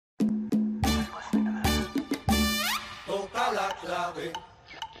suave.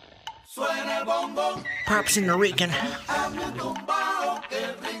 Suena el bongo. Pops and the Rican. Hazme tumbao, que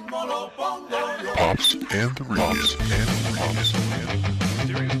el ritmo lo pongo yo. Pops and the Pops and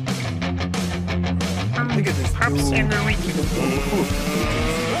Look at this Pops and the Rican.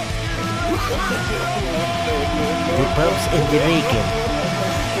 The Pops and the Rican.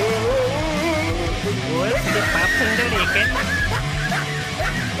 What's the Pops and the Rican?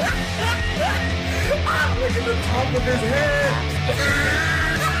 Look at the top of his head.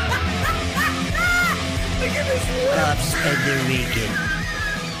 Look at this head. Pops and the Rican.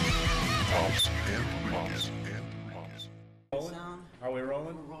 Pops and Are we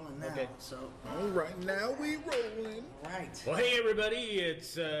rolling? We're rolling now. Okay. So, All right, now we rolling. right. Well, hey everybody!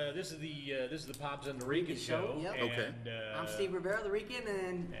 It's this is the Pops and the Rican show. Yep. And, Okay. I'm Steve Rivera, the Rican,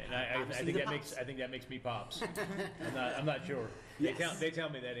 and I obviously think the that Pops. makes me Pops. I'm not sure. Yes. They tell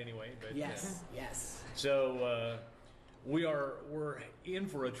me that anyway. But Yes, yes. so we're in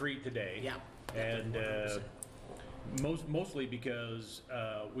for a treat today. Yeah. And 100%. mostly because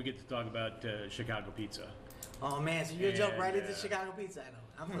we get to talk about Chicago pizza. Oh man, so you're jump right And, into Chicago pizza. I know.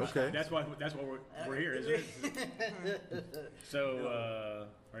 I'm from Okay. That's why we're here, isn't it? So,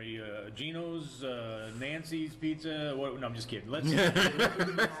 are you Gino's, Nancy's Pizza? What? No, I'm just kidding. Let's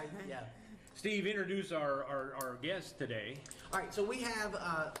Chicago. Yeah. Steve introduce our guest today. All right, so we have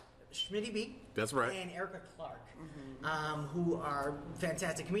Schmitty B. That's right. And Erica Clark, who are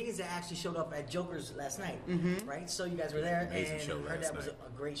fantastic comedians that actually showed up at Joker's last night. Right? So you guys were there, Amazing and show heard last that was night.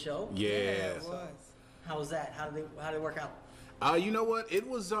 a great show. Yeah. How was that? How did it work out? You know what? It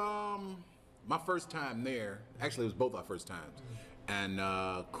was my first time there. Actually, it was both our first times. And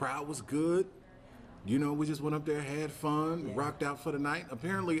crowd was good. You know, we just went up there, had fun, rocked out for the night.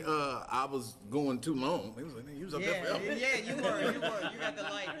 Apparently, I was going too long. He was like, you was up there forever. Yeah, you were. You got the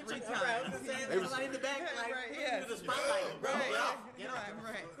light 3 times. There's somebody in the back, like, Right, yeah. the spotlight. Bro, Right, get up.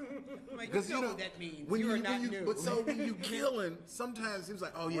 right. Like, Because you know what that means. when You are you, not when you, new. but so when you killing, sometimes it was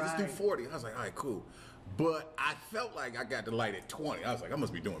like, oh yeah, let's do Right. 40. I was like, all right, cool. But I felt like I got the light at 20. I was like, I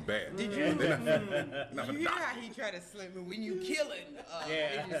must be doing bad. Did you? Then Did you hear how he tried to slip me when you killing? Yeah.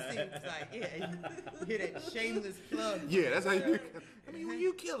 It just seems like, you hear that shameless plug. Yeah, that's how you. I mean, when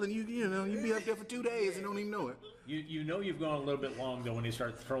you killing, you know, you be up there for 2 days and don't even know it. You know you've gone a little bit long though when they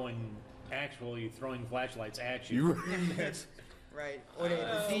start throwing flashlights at you. Right. Or the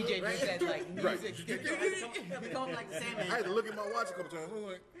DJ just had like music. Become like the same I had to look at my watch a couple times. I was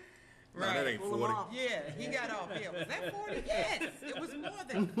like, no, that ain't Pull 'em 40. off. Yeah, he got off. Yeah, was that 40? Yes, it was more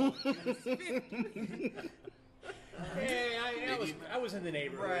than 40. It was 50. Hey, I was in the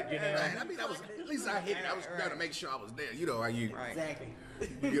neighborhood, Right, you know. Right. I mean, at least I hit it. I was trying to make sure I was there. You know how you Exactly.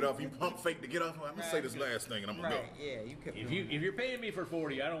 get off, you pump fake to get off. I'm gonna say this last thing and I'm gonna Right, yeah, you could. If you're paying me for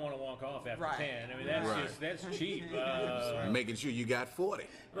 40, I don't want to walk off after Right. 10. I mean that's cheap. go. Making sure you got 40.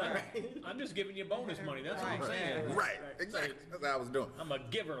 I'm just giving you bonus money. That's what I'm saying. Right. Exactly. That's how I was doing. I'm a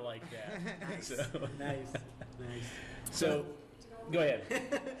giver like that. So, Nice. so go ahead.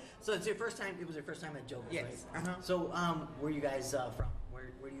 So it's your first time. It was your first time at Joker's, Yes. right? So where are you guys from? Where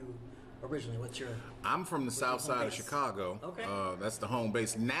do you originally? What's your? I'm from the south side of base? Chicago. Okay. That's the home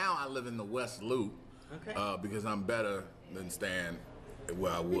base. Now I live in the West Loop. Okay. Because I'm better than staying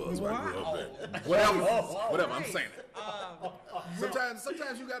where I was when I grew up there. Wow. Whatever, I'm saying it.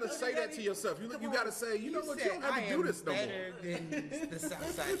 Sometimes you gotta say that to yourself. You gotta say, you know what, you don't have to do this no more. better than the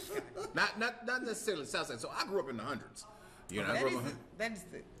South Side of Chicago. Not necessarily south side. So I grew up in the hundreds. You know, I That grew is, up in that is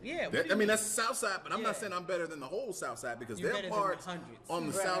the, yeah. what that, do you I mean, that's the south side, but I'm Yeah. not saying I'm better than the whole south side because You're there better are than the parts hundreds. on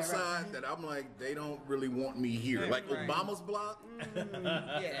the Right, south right. side that I'm like, they don't really want me here. Right, Like right. Obama's block, yeah,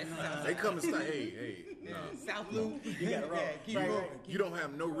 that's South they come and say, hey, no. South Loop. You got it wrong. keep Right, moving. right. You don't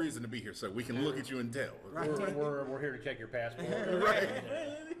have no reason to be here, sir. We can look at you and tell. We're here to check your passport. Right.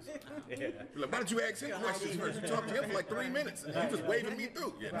 Yeah. Like, why don't you ask him questions first? You talked to him for like 3 minutes, and he was waving me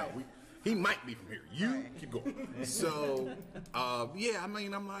through. Yeah, no, he might be from here. You keep going. So, yeah, I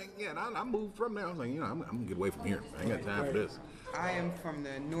mean, I'm like, yeah, and I moved from there. I was like, you know, I'm gonna get away from here. I ain't got time for this. I am from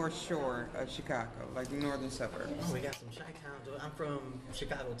the North Shore of Chicago, like the northern suburbs. Oh, we got some Chi-Town. I'm from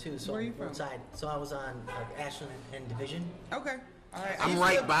Chicago too, so Where are you on one from? side. So I was on Ashland and Division. Okay. All right. I I'm used to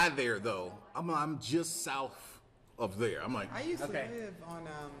right live- by there, though. I'm just south of there. I'm like, I used to Okay. live on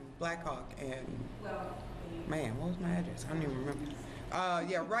Blackhawk and man, what was my address? I don't even remember.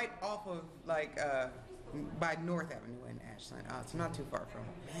 Yeah, right off of like by North Avenue in Ashland. So not too far from.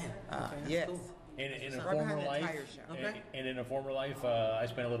 Man, okay, that's Yes. cool. In a Right former behind the life, tire shop. Okay. and in a former life, I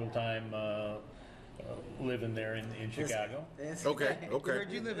spent a little time living there in Chicago. Yes. Okay.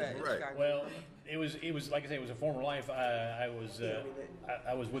 Where'd you live at? in Right. Chicago? Well, it was like I say, it was a former life. I was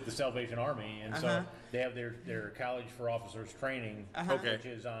with the Salvation Army, and so they have their College for Officers training, Okay. which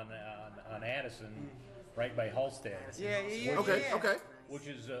is on Addison, right by Halstead. Yeah. Okay. yeah. Okay. Which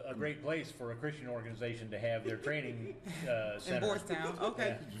is a great place for a Christian organization to have their training In center. Boystown.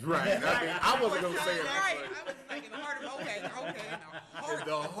 Okay. Right. I mean, I wasn't gonna say it. Right. I was like in the heart of okay. In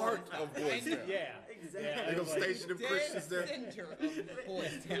The heart of Boystown. Yeah, yeah. They it gonna was like- station them Christians there. Center of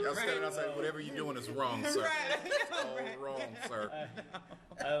Boystown. I'm standing outside. Whatever you're doing is wrong, sir. All wrong, sir.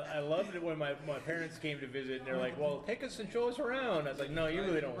 I loved it when my parents came to visit, and they're like, "Well, take us and show us around." I was like, "No, you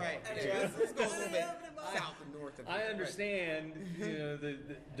really don't." Right. Want to." Yeah, let's go a little bit south and north of I it. understand,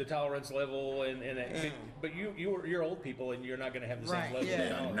 the tolerance level and that, but you're old people and you're not going to have the same Right, level. yeah.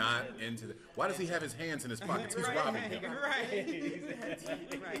 of I'm tolerance. not into the. Why does he have his hands in his pockets? He's robbing people. Right.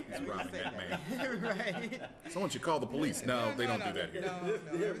 Right. He's robbing that man. Right. Someone should call the police. No, they don't do that here. No,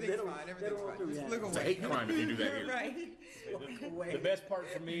 everything's fine. Everything's fine. Just look It's a away. hate crime if you do that here. Right. The best part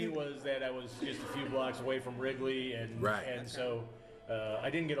for me was that I was just a few blocks away from Wrigley, and Right. and so I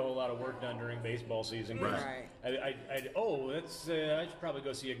didn't get a whole lot of work done during baseball season. 'Cause Right. I should probably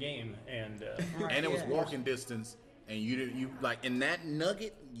go see a game, and And it was Yeah. walking distance, and you like in that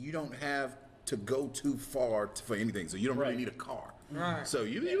nugget, you don't have to go too far for anything, so you don't really Right. need a car. Right. So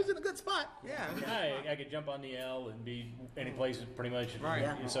you was in a good spot. Yeah. I could jump on the L and be any place pretty much. Right.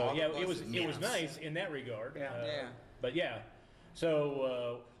 Yeah. So All yeah, the it was buses. nice in that regard. Yeah. But yeah,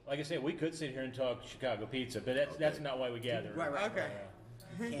 so like I said, we could sit here and talk Chicago pizza, but that's not why we gathered. Right. Okay.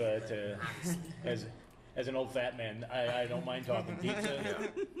 But as an old fat man, I don't mind talking pizza,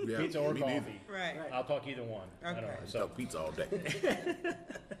 Yeah, pizza or me coffee. neither. Right. I'll talk either one. I don't know. Okay. I So talk pizza all day.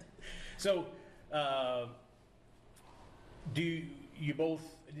 so do you both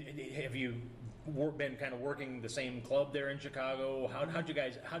have you been kind of working the same club there in Chicago? How'd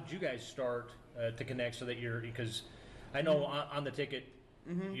you guys start to connect so that because I know on the ticket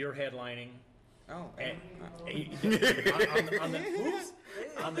you're headlining. Oh. And,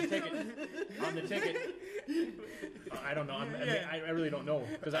 on the ticket. I don't know. I really don't know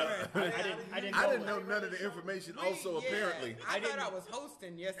because I didn't know. I didn't know none of the information. Also, Yeah. apparently, I thought I was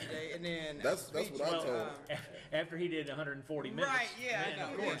hosting yesterday, and then That's what I Well, told. after he did 140 minutes. Right. Yeah. then, I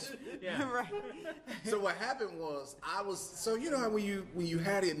know. of course. Yeah. Right. So what happened was so you know how when you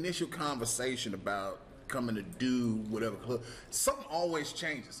had the initial conversation about coming to do whatever club, something always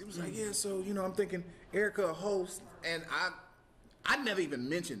changes. He was like, yeah, so I'm thinking Erica a host, and I never even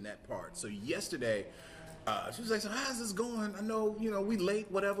mentioned that part. So yesterday, she was like, so how's this going? I know we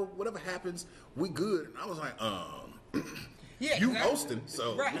late, whatever happens, we good. And I was like, Yeah, you 'cause I- hosting,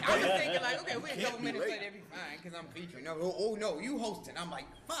 so Right. I was thinking like, okay, we're a Can't couple be minutes late. late, every fine because I'm featuring. No, you hosting. I'm like,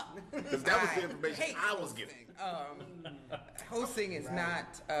 fuck. Because that was the I information hate I was hosting. getting. Hosting is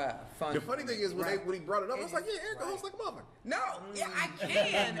not fun. The funny thing is when he brought it up, I was like, yeah, Erica hosts like a mother. No, yeah, I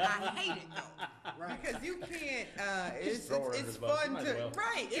can. I hate it though, because you can't. It's throw her under it's the bus. fun Might to as well.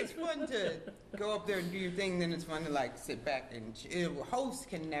 right. It's fun to go up there and do your thing. Then it's fun to like sit back and chill. Hosts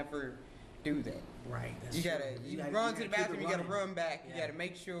can never do that. Right. That's You gotta true. you gotta- run you to the gotta keep bathroom. it You gotta running. run back. You Yeah. gotta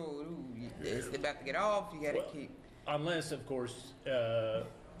make sure it's about to get off. You gotta keep. Unless, of course,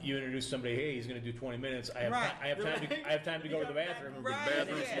 you introduce somebody. Hey, he's going to do 20 minutes. I have Right. I have time to go to the bathroom. Right, And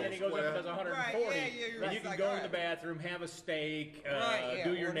then, yeah. and then he goes up and does 140. Right, yeah, you're and you just can like, go all to the right. bathroom, have a steak, Right, yeah,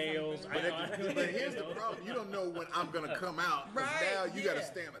 do your order nails. something. But here's the problem: you don't know when I'm gonna come out. 'Cause Right, now you gotta yeah.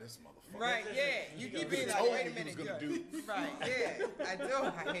 stand by this motherfucker. Right, yeah. You keep being like, told wait a me he was minute. gonna yeah. do. Right, yeah. I do.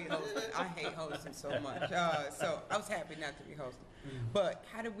 I hate hosting. I hate hosting so much. So I was happy not to be hosting. But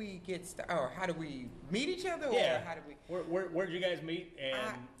how do we get started? Or how do we meet each other? Yeah. Or how do we? Where did you guys meet?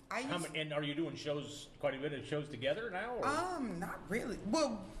 And I used- and are you doing shows, quite a bit of shows together now? Or? Not really.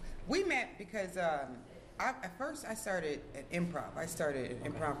 Well, we met because at first I started at improv. I started at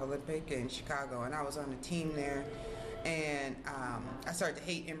Improv Olympic in Chicago, and I was on the team there. And I started to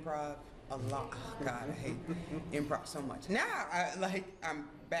hate improv a lot. Oh, God, I hate improv so much. Now I'm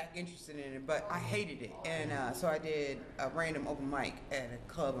back interested in it, but I hated it. And so I did a random open mic at a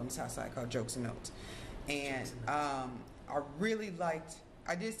club on the South Side called Jokes and Notes. And I really liked.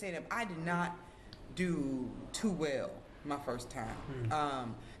 I did stand up. I did not do too well my first time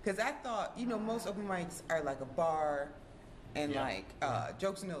because I thought most open mics are like a bar, and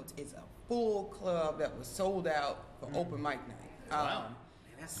Jokes and Notes is a full club that was sold out for open mic night. Wow.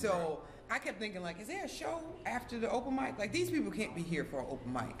 So I kept thinking like, is there a show after the open mic? Like these people can't be here for an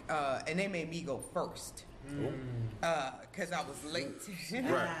open mic, and they made me go first. Because I was late.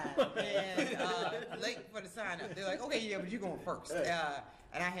 Right. And late for the sign up. They're like, okay, yeah, but you're going first.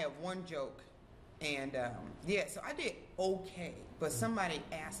 And I had one joke And yeah, so I did okay, but somebody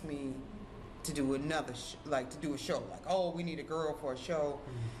asked me to do another to do a show, like, oh, we need a girl for a show.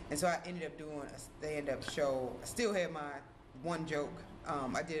 And so I ended up doing a stand-up show. I still had my one joke.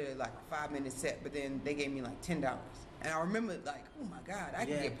 I did like a 5-minute set, but then they gave me like $10. And I remember like, oh my God, I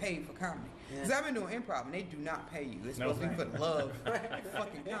can get paid for comedy. Because I've been doing improv and they do not pay you. It's supposed to be for the love of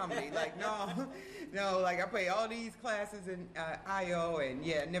fucking comedy. Like, no, like I pay all these classes in IO and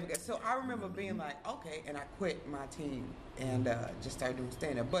never got. So I remember being like, okay, and I quit my team and just started doing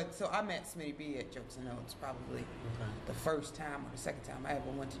stand-up. But so I met Smitty B at Jokes and Notes probably the first time or the second time I ever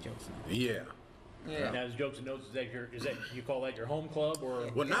went to Jokes and Notes. Yeah. Yeah. Now, is Jokes and Notes, is that you call that your home club or?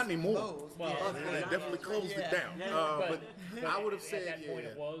 Well, not anymore. Closed. Well, They definitely closed it down. But I would have said, at that point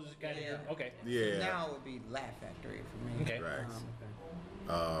it was kind of okay. Yeah. Now it would be Laugh Factory for me. Okay.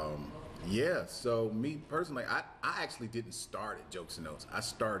 Right. Yeah, so me personally, I actually didn't start at Jokes and Notes. I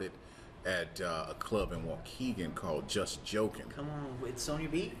started at a club in Waukegan called Just Joking. Come on, with Sonya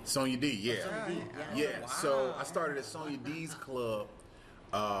B. Sonya D, yeah. Sonya D, Yeah, so I started at Sonya D's club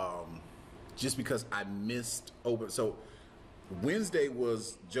just because I missed open. So Wednesday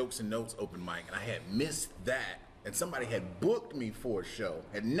was Jokes and Notes open mic, and I had missed that. And somebody had booked me for a show,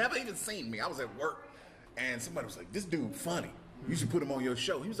 had never even seen me. I was at work, and somebody was like, "This dude funny. You should put him on your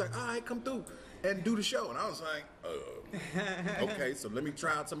show." He was like, "All right, come through and do the show." And I was like, okay, so let me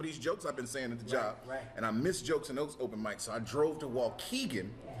try out some of these jokes I've been saying at the job. Right. And I missed Jokes and Notes open mic, so I drove to Waukegan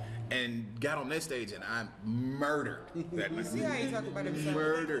and got on that stage, and I murdered that night. See how you talk about himself?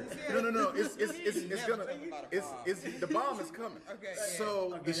 Murdered. No. It's gonna. It's the bomb is coming. Okay,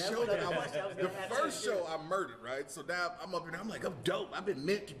 So the show that the first show I murdered, right? So now I'm up here. I'm like, I'm dope. I've been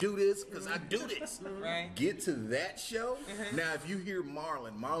meant to do this because I do this. Right. Get to that show. Now, if you hear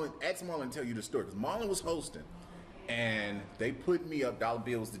Marlon, ask Marlon to tell you the story because Marlon was hosting, and they put me up. Dollar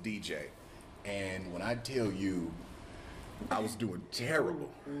Bill was the DJ, and when I tell you, I was doing terrible.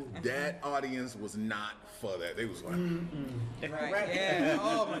 That audience was not for that. They was like, Right. Yeah.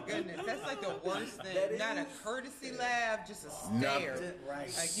 Oh my goodness. That's like the worst thing. Not a courtesy laugh, just a stare. Nothing.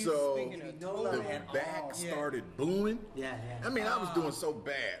 Right. Like you So speaking of no total- love the at back all. started booming. Yeah. I mean, I was doing so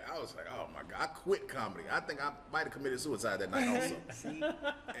bad. I was like, oh my God. I quit comedy. I think I might have committed suicide that night also.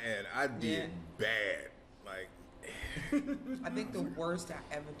 And I did bad. Like, I think the worst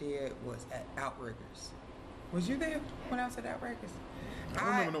I ever did was at Outriggers. Was you there when I was at Outriggers? I don't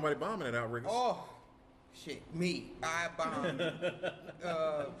remember nobody bombing at Outriggers. Oh, shit, me. I bombed.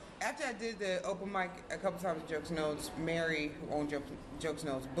 After I did the open mic a couple times at Jokes Notes, Mary, who owned Jokes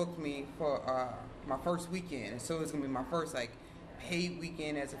Notes, booked me for my first weekend. And so it was going to be my first, like, paid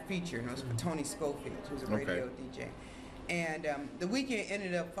weekend as a feature. And it was for Tony Schofield, who's a radio DJ. And the weekend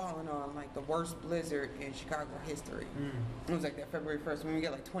ended up falling on, like, the worst blizzard in Chicago history. It was, like, that February 1st when we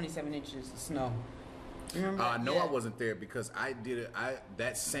got, like, 27 inches of snow. Remember that? No, I wasn't there because I did it.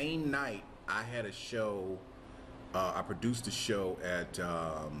 That same night I had a show. I produced a show at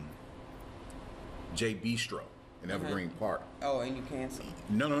J Bistro in Evergreen Park. Oh, and you canceled.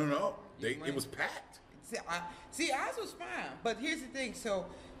 No. It was packed. See, ours was fine, but here's the thing. So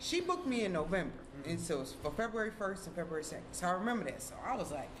she booked me in November, and so it's for February 1st and February 2nd. So I remember that. So I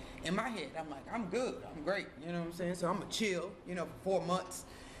was like, in my head, I'm like, I'm good, I'm great. You know what I'm saying? So I'm gonna chill, for 4 months.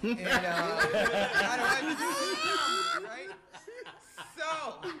 And I don't have to do right?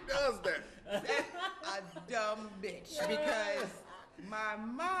 So Who does that? that's a dumb bitch because my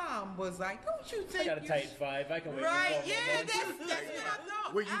mom was like, "Don't you think I got a you tight 5. I can wait. Right? for Yeah, 12 months. that's what I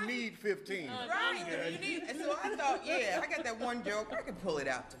thought. Well, you need 15. Right, you need. And so I thought, I got that one joke. I can pull it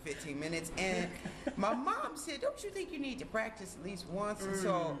out to 15 minutes. And my mom said, "Don't you think you need to practice at least once?" And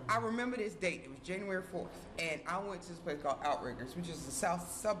so I remember this date. It was January 4th, and I went to this place called Outriggers, which is the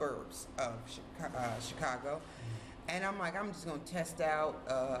south suburbs of Chicago. And I'm like, I'm just gonna test out.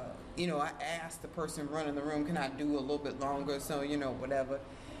 I asked the person running the room, can I do a little bit longer? So whatever.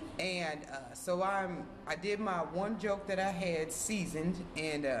 And so I did my one joke that I had seasoned,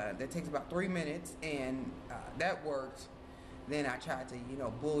 and that takes about 3 minutes, and that worked. Then I tried to,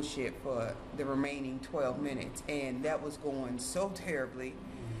 bullshit for the remaining 12 minutes, and that was going so terribly.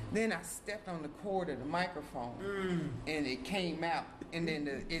 Then I stepped on the cord of the microphone, and it came out, and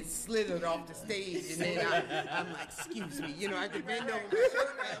then it slithered off the stage, and then I'm like, excuse me, I had to bend over my shirt,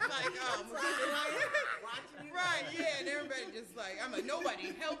 and I'm like, oh, my goodness. Right, yeah, and everybody just like, I'm like,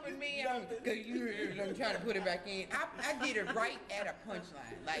 nobody helping me, I'm trying to put it back in. I did it right at a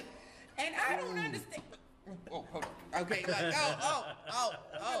punchline, like, and I don't understand. Oh, hold on. Okay, like,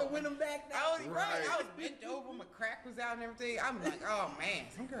 oh. Win them back now. Right. I was bent over, my crack was out and everything. I'm like, oh man,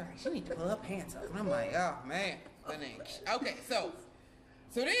 some girl, she need to pull her pants up. And I'm like, oh man. Okay, so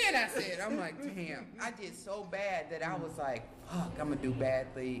So then I said, I'm like, damn, I did so bad that I was like, fuck, I'm gonna do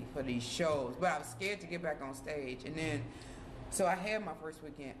badly for these shows. But I was scared to get back on stage. And then, so I had my first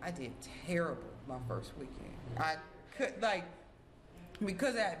weekend. I did terrible my first weekend. I could, like,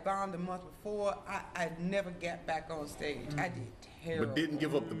 because I had bombed the month before, I never got back on stage. I did terrible. But didn't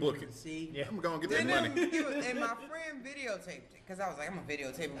give up the booking. See? Yeah. I'm going to get that And, money. and my friend videotaped it because I was like, I'm gonna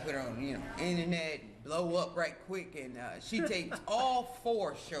videotape and put it on, internet, blow up right quick. And she taped all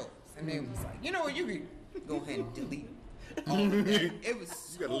 4 shows, and then was like, you know what, you can go ahead and delete all of that. It was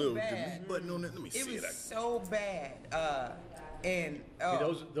so You got a little bad. delete button on it. Let me It see was it. so bad. See,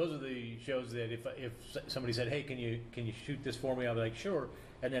 those are the shows that if somebody said, "Hey, can you shoot this for me?" I'll be like, "Sure,"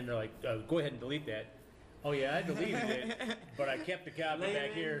 and then they're like, "Go ahead and delete that." Oh yeah, I deleted it, but I kept the copy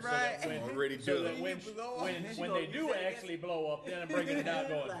back here Right. so that Already so done. that when they do actually blow up, then I'm bringing it out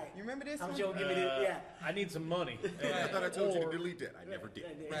going. Like, You remember this I'm one? sure give me the, yeah. I need some money. I thought I told you to Or- delete that. I never did.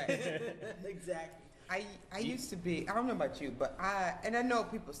 Right. Exactly. I used to be, I don't know about you, but I know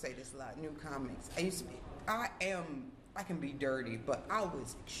people say this a lot, new comics. I can be dirty, but I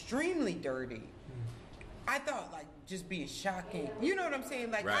was extremely dirty. I thought like just being shocking. You know what I'm saying?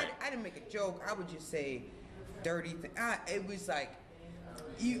 Like Right. I didn't make a joke. I would just say dirty thing. It was like,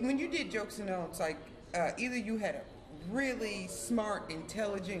 when you did jokes, it's like either you had a really smart,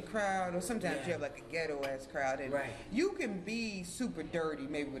 intelligent crowd, or sometimes Yeah. you have like a ghetto ass crowd, and Right. you can be super dirty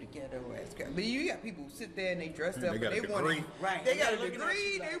maybe with a ghetto ass crowd, but you got people who sit there and they dressed up, They got a and they want degree. Right. they They got a gotta look at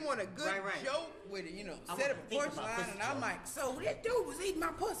degree, that shit they like- want a good Right. joke with it, I set up wanna a think about punchline, pussy and I'm joke. like, so that dude was eating my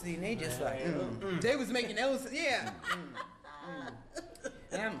pussy, and they just like, they was making those, yeah.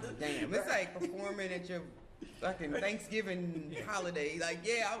 Damn, it's like performing at your fucking Thanksgiving holiday. Like,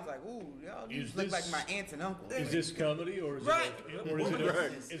 yeah, I was like, ooh, y'all Is just look this- like my aunts and uncles. Is this comedy or is Right.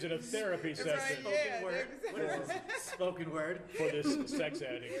 is it a therapy Right, session yeah, Word. What is right, this? Spoken word. for this sex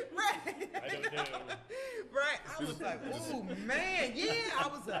addict? right, I don't know. right. I was like, ooh, man, yeah. I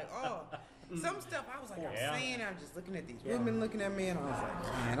was like, oh. Some stuff I was like, I'm Yeah. saying, I'm just looking at these women looking at me, and I was like,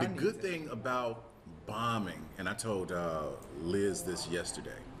 man, I The need good to- thing about bombing, and I told Liz this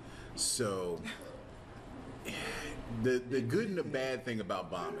yesterday. So, the good and the bad thing about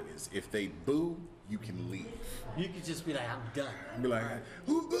bombing is if they boo, you can leave. You could just be like, I'm done. Be like,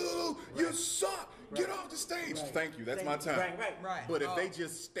 "Who boo? You suck! Get off the stage!" Thank you. That's my time. Right. Right. But if Oh. they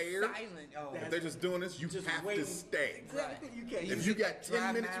just stare, silent. Oh, if they're just doing this, you Just have waiting. to stay. Exactly. You can't. If you got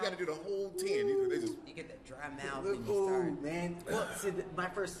 10 minutes, you got to do the whole 10. They just you get that dry mouth and you Oh start. man! Well, see, my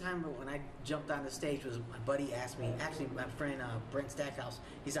first time when I jumped on the stage was my buddy asked me. Actually, my friend Brent Stackhouse,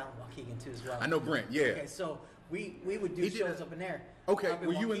 he's out in Waukegan too as well. I know Brent. Yeah. Okay, so we would do He did shows a- up in there. Okay. up in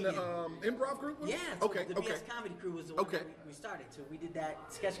Were you in the Waukegan. improv group? with Yeah. him? So Okay. The Okay. BS Comedy Crew was the one Okay. that we started. So we did that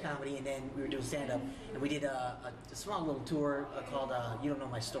sketch comedy, and then we were doing stand up, and we did a small little tour called "You Don't Know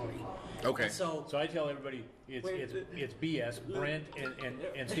My Story." Okay. And so So I tell everybody it's BS. Brent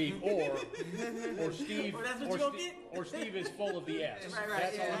and Steve or Steve Or that's what you gonna get? or Steve is full of the S. Right,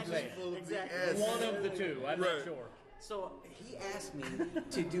 That's all I'm exactly. saying. Full of the Exactly. S. One of the two. I'm Right. not sure. So he asked me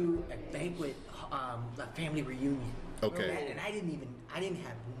to do a banquet, a family reunion. Okay. And I didn't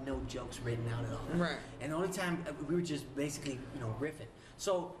have no jokes written out at all. Right. And the only time we were just basically, riffing.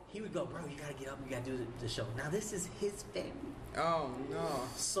 So he would go, bro, you gotta get up, you gotta do the show. Now this is his family. Oh no.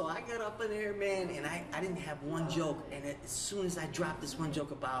 So I got up in there, man, and I didn't have one joke. And as soon as I dropped this one joke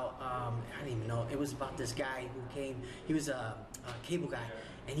about, I didn't even know, it was about this guy who came, he was a cable guy.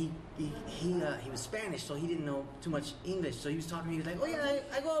 And he was Spanish, so he didn't know too much English. So he was talking to me, he was like, oh yeah,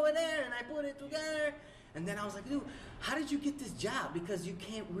 I go over there and I put it together. And then I was like, dude, how did you get this job? Because you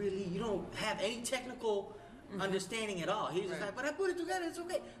don't have any technical understanding at all. He was just like, but I put it together, it's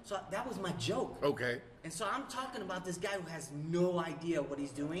okay. So that was my joke. Okay. And so I'm talking about this guy who has no idea what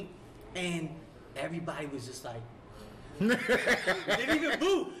he's doing, and everybody was just like, they didn't even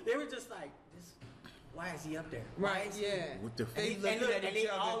boo. They were just like, why is he up there? Why Right. is he- Yeah. What the fuck? They And, looking look, at and each they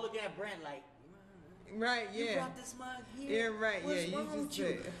all other. looking at Brent like, Right. you Yeah. brought this mug here? Yeah, right, What's yeah, you wrong just with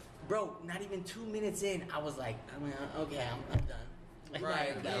you? said- Bro, not even 2 minutes in, I was like, okay, I'm done.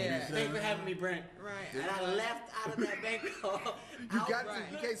 Right, yeah. Thanks for having me, Brent. Right. And I left out of that bank hall. You got to.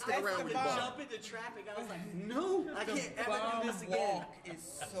 You can't stick That's around the with bomb. Bob. Jump into traffic. I was like, no, I The can't ever bomb do this again. walk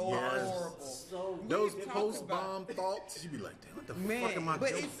is so Yes. horrible. So Those can talk post-bomb thoughts, you be like, damn, what the Man, fuck am I but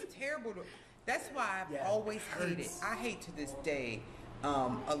doing? it's terrible. That's why I've Yeah, always it hated. hurts. I hate to this day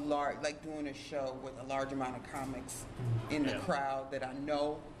doing a show with a large amount of comics in the Yeah. crowd that I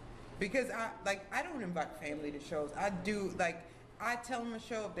know, because I don't invite family to shows. I do I tell them to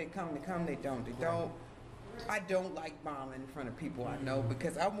show. If they come, they come. They don't. They don't. I don't like bombing in front of people I know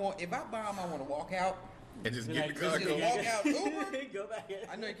because if I bomb, I want to walk out And just Good get night, the car Chrissy. going. Walk out Uber. Go back in.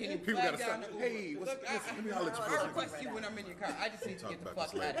 I know you can't even People flag gotta down stop. the Uber. Hey, Look, let me holler at you I for a request second. you when I'm in your car. I just need to Talk get the about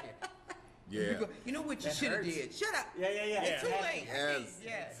fuck this out of later. here. Yeah. You know what you That should have hurts. did? Shut up. Yeah. It's too Exactly. late.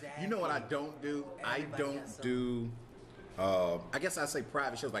 Yes. Yeah. You know what I don't do? I Everybody don't has some. do. I guess I say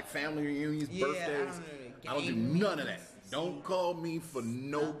private shows like family reunions, Yeah, birthdays. I don't do none of that. Don't call me for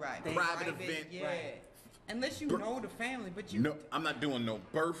no Right. private event. Yeah. Right. Unless you know the family, but you. No, I'm not doing no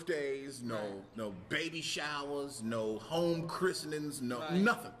birthdays, no baby showers, no home christenings, no Right.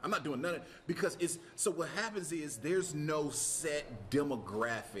 nothing. I'm not doing none of it because it's so. What happens is there's no set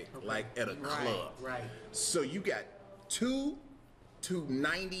demographic like at a club. Right. So you got 2 to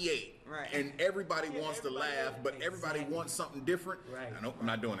 98, Right. and everybody wants to everybody- laugh, but everybody exactly. wants something different. Right. I know I'm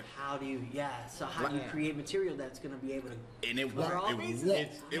not doing it. How do you? Yeah. So how do you create material that's going to be able to? And it For all won't. It reasons. won't.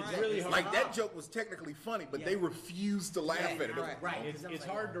 It's It really won't. hard. Like that joke was technically funny, but Yeah. they refused to laugh at it. Right. It's, 'cause I'm it's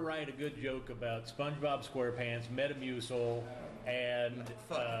like, hard to write a good joke about SpongeBob SquarePants, Metamucil, and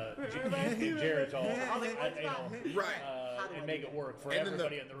Geritol, Right. and make it work for And then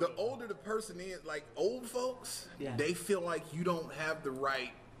everybody in the room. the older the person is, like old folks, Yeah. they feel like you don't have the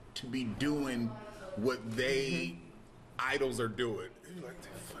right to be doing what they idols are doing.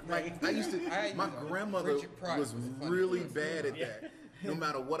 Like, I used to, my grandmother Richard Pryor was was a funny really bad at that. No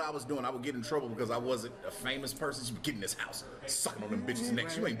matter what I was doing, I would get in trouble because I wasn't a famous person. She would get in this house, sucking on them bitches'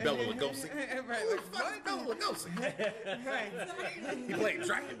 necks. You ain't Bela Lugosi. Right, Who the like, fuck is Bela Lugosi? Right. He played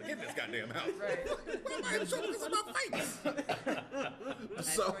Dracula. Get in this goddamn house. Right. Why am I in trouble because I'm not famous?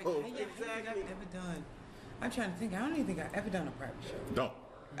 That's So, right. I've ever done. I'm trying to think. I don't even think I've ever done a private show. don't.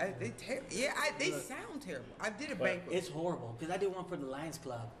 They sound terrible. I did a banquet. It's horrible because I did one for the Lions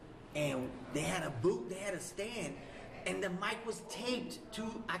Club, and they had a booth, they had a stand, and the mic was taped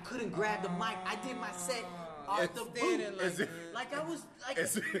to. I couldn't grab the mic. I did my set off the Standing booth, As if, like I was like,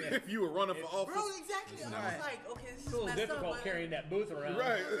 as if you were running for office. bro, exactly. I was like, okay, this it's is a little messed difficult up. carrying that booth around.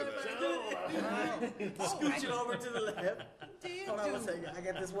 Right. Scooch it over to the left. Did Hold on do. one second. I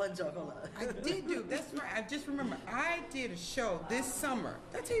got this one joke. Hold on. I did do. That's right. I just remember. I did a show this summer.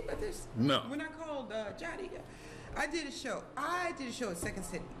 Did I tell you about this? No. When I called Johnny, I did a show. I did a show at Second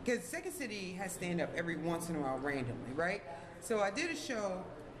City because Second City has stand up every once in a while randomly, right? So I did a show.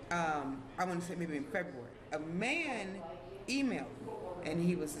 I want to say maybe in February. A man emailed me, and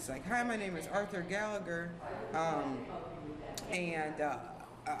he was just like, "Hi, my name is Arthur Gallagher, and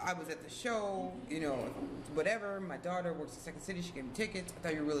I was at the show, whatever. My daughter works at Second City. She gave me tickets. I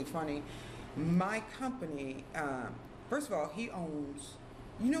thought you were really funny. My company, first of all, he owns,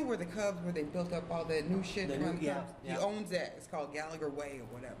 where the Cubs, where they built up all that new shit? The around new- the yeah, Cubs? yeah. He owns that. It's called Gallagher Way or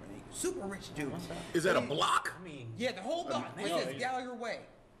whatever. Super rich dude. Is that a block? I mean, Yeah, the whole block. It no, says he's- Gallagher Way.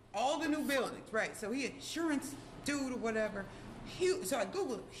 All the new buildings, right. So he insurance dude or whatever. Huge, so I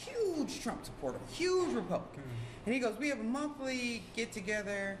Googled huge Trump supporter, huge Republican. And he goes, we have a monthly get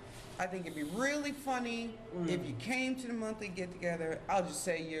together. I think it'd be really funny if you came to the monthly get together. I'll just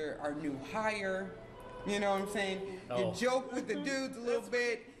say you're our new hire. You know what I'm saying? You Oh. joke with the dudes a little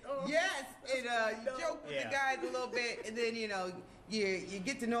bit. Yes, and you joke with Yeah. the guys a little bit, and then you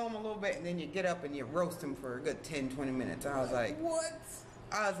get to know them a little bit, and then you get up and you roast them for a good 10, 20 minutes. I was like, what?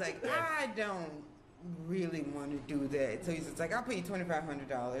 I was like, I don't really want to do that. So he's just like, I'll pay you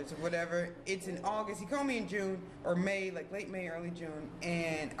 $2,500 or whatever. It's in August. He called me in June or May, like late May, early June,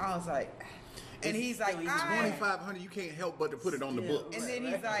 and I was like, and he's like, still I. 2,500. You can't help but to put it on the books. And then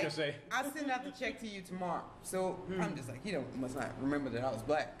he's Just like, say- I'll send out the check to you tomorrow. So I'm just like, must not remember that I was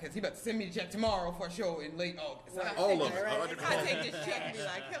black because he about to send me the check tomorrow for a show in late August. So I All take of this- it. I take this check and be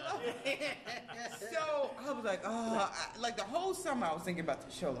like, hello. So I was like, like the whole summer I was thinking about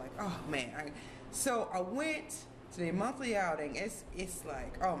the show, like, oh man. So I went to the monthly outing. It's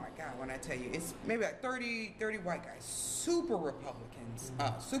like, oh my God, when I tell you, it's maybe like 30 white guys, super Republicans,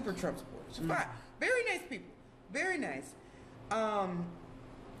 super Trump supporters. Fine. Very nice people. Very nice.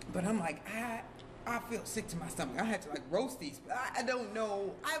 But I'm like, I feel sick to my stomach. I had to like roast these. I don't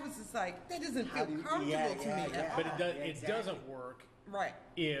know. I was just like, that doesn't How feel do you- comfortable yeah, to yeah, me yeah. at But all. it, does, Yeah, it exactly. doesn't work Right.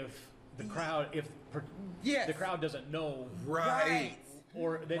 if the crowd, Yes. the crowd doesn't know, Right.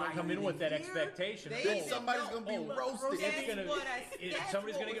 or they don't Why come are in with they that here? expectation. They Oh, didn't Somebody's know. gonna be Oh, roasted. That's it's gonna, what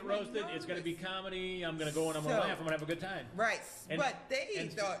somebody's what gonna get was roasted. It's gonna be nervous. comedy. I'm gonna go and I'm gonna So- laugh. I'm gonna have a good time. Right, And- but they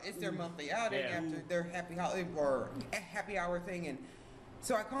and- thought it's their monthly outing Yeah. after their happy holiday or a happy hour thing, and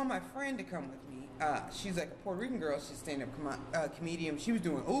So I called my friend to come with me. She's like a Puerto Rican girl. She's a stand-up comedian. She was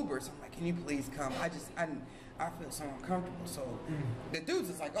doing Uber, so I'm like, can you please come? I feel so uncomfortable. So the dudes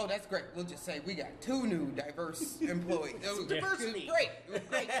is like, oh, that's great. We'll just say we got 2 new diverse employees. It was Diversity. Great.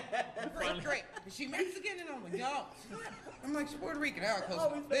 It was great. Is she Mexican? And I'm like, no. I'm like, she's Puerto Rican. Now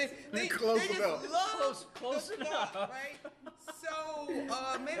close enough. They Close just enough. love Close enough. right? So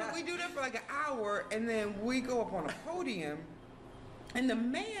maybe we do that for like an hour, and then we go up on a podium, and the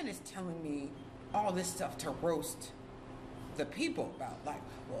man is telling me all this stuff to roast the people about, like,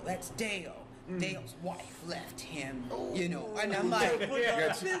 well, that's Dale. Dale's wife left him, you know, and I'm like,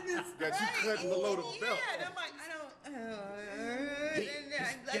 got you cutting below the belt. Yeah, and I'm like, I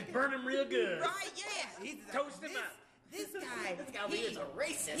don't. Burn him real good. Right? Yeah. He's like, Toast him up. This guy, This guy is a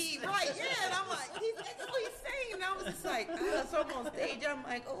racist. right? Yeah, and I'm like, that's what he's saying. And I was just like, so I'm on stage. I'm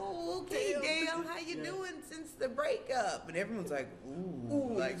like, oh, okay, Dale, how you doing since the breakup? And everyone's like,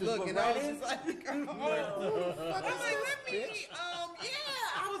 ooh, like, look, and I was just like, I'm like, let me,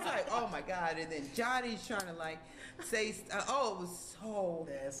 yeah. I was like, oh my God. And then Johnny's trying to like say, it was so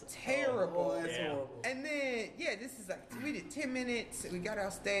terrible. That's horrible. And then, yeah, this is like, we did 10 minutes. We got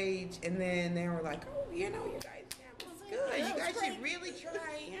off stage, and then they were like, oh, you know, you guys. Good. You guys should really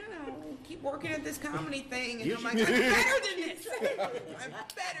try, keep working at this comedy thing. And I'm like, I'm better than this. I'm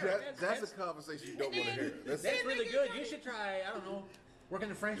better. That's a conversation you don't want to hear. That's really good. You should try, I don't know, working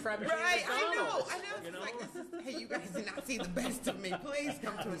the French fry machine. Right, I know. McDonald's, It's like, hey, you guys did not see the best of me. Please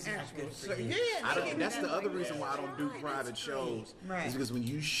come to an actual show. That's the other reason why I don't do private shows. Right. Is because when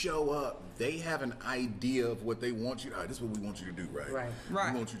you show up, they have an idea of what they want you. All right, this is what we want you to do, right?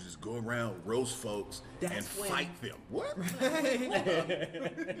 Right. We want you to just go around, roast folks, and fight them. What? I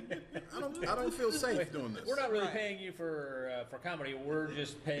don't feel safe doing this. We're not really paying you for comedy. We're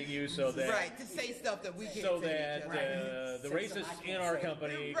just paying you so that Right, to say stuff that we can't so say to that each other. the racists in our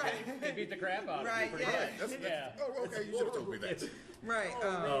company can beat the crap out of you. Right, Pretty yeah. much. Yeah. Oh, okay. You should have told me that. Right.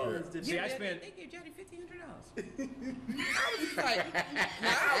 See, I spent. They gave Johnny $1,500. I was like, now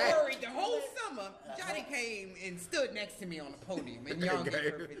I worried the whole summer. Johnny came and stood next to me on the podium, and y'all gave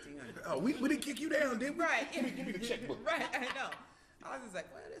her $1,500. Oh, we didn't kick you down, did we? Right. Yeah. Give me the checkbook. Right. I know. I was just like,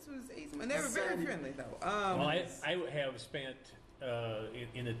 well, this was easy. And they were very friendly, though. Well, I have spent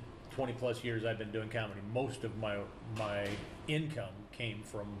in the 20 plus years I've been doing comedy. Most of my income came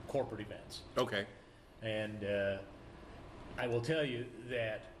from corporate events, Okay. and I will tell you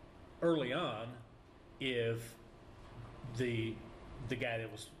that early on, if the guy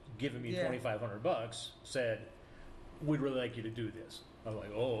that was giving me $2,500 said, "We'd really like you to do this," I'm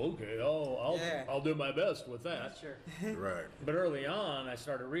like, "Oh, okay, I'll do my best with that." Sure. Right. But early on, I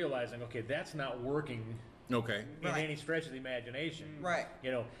started realizing, okay, that's not working Okay. in Right. any stretch of the imagination. Right.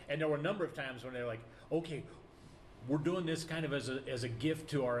 You know, and there were a number of times when they're like, okay, we're doing this kind of as a gift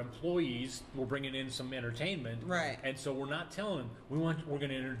to our employees. We're bringing in some entertainment. Right. And so we're not telling them, we're going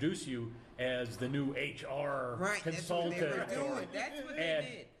to introduce you as the new HR Right. consultant. That's what they were doing. That's what And-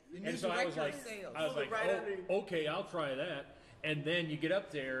 they did. The new And so I was director like, of sales. oh, okay, I'll try that. And then you get up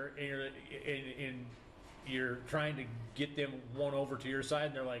there and you're trying to get them won over to your side,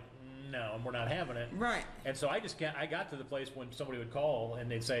 and they're like, no, we're not having it. Right. And so I got to the place when somebody would call and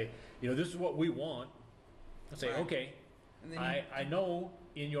they'd say, this is what we want. I'd say, Right. okay, And then I know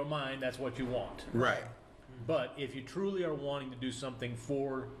in your mind that's what you want. Right. But if you truly are wanting to do something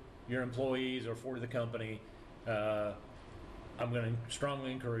for your employees or for the company, I'm going to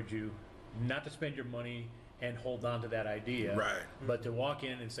strongly encourage you not to spend your money and hold on to that idea. Right. But to walk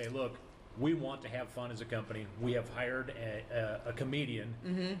in and say, look, we want to have fun as a company. We have hired a comedian,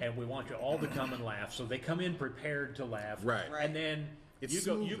 and we want you all to come and laugh. So they come in prepared to laugh. Right. And then It's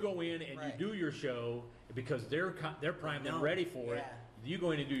you go in and Right. you do your show because they're primed and ready for it. You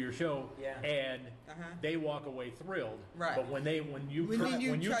go in and do your show, and they walk away thrilled. Right. But when you When try, you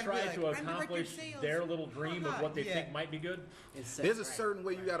when you try to be try like, to "I'm director of accomplish sales." their little dream of what they Yeah. think might be good, There's a certain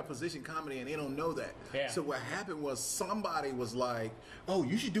way you got to position comedy, and they don't know that. Yeah. So what happened was somebody was like, "Oh,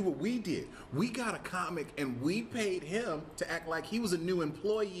 you should do what we did. We got a comic, and we paid him to act like he was a new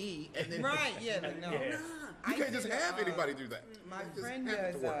employee." And then Right, yeah, like, no. Yeah. you can't just have anybody do that. My It just friend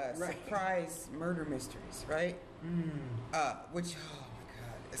has to does work. surprise murder mysteries, right? Which, oh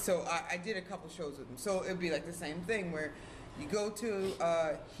my God. So I did a couple shows with him. So it'd be like the same thing where you go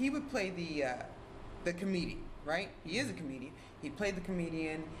to, he would play the comedian, right? He is a comedian. He'd play the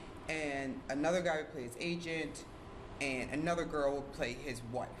comedian, and another guy would play his agent, and another girl would play his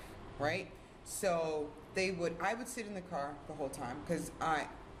wife, right? So I would sit in the car the whole time because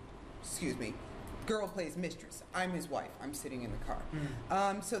girl plays mistress. I'm his wife. I'm sitting in the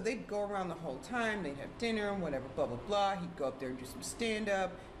car. So they'd go around the whole time. They'd have dinner, whatever, blah, blah, blah. He'd go up there and do some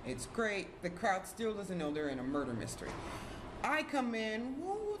stand-up. It's great. The crowd still doesn't know they're in a murder mystery. I come in,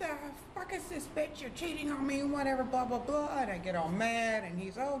 who the fuck is this bitch? You're cheating on me, whatever, blah, blah, blah. And I get all mad, and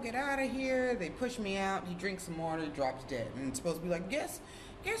he's, oh, get out of here. They push me out. He drinks some water, drops dead. And it's supposed to be like, guess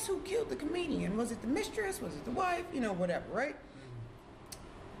who killed the comedian? Was it the mistress? Was it the wife? You know, whatever, right?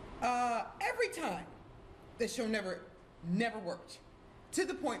 Every time, the show never worked. To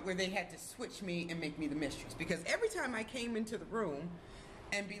the point where they had to switch me and make me the mistress. Because every time I came into the room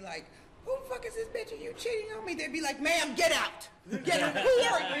and be like, who the fuck is this bitch? Are you cheating on me? They'd be like, ma'am, get out. Get out. Who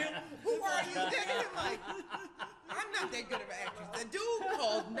are you? Who are you? And I'm like, I'm not that good of an actress. The dude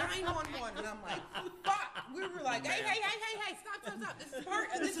called 911 and I'm like, fuck. We were like, hey, stop.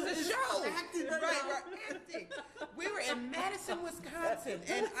 This is a show. Right, acting. We were in Madison, Wisconsin,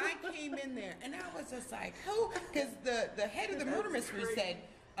 and I came in there and I was just like, who? Because the head of the murder mystery said,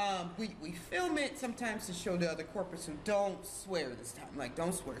 we film it sometimes to show the other corporates who don't swear this time. Like,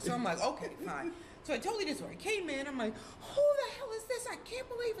 don't swear. So I'm like, okay, fine. So I told you this way. I came in, I'm like, who the hell is this? I can't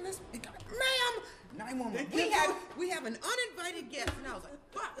believe in this. Ma'am! 911. We have an uninvited guest. And I was like,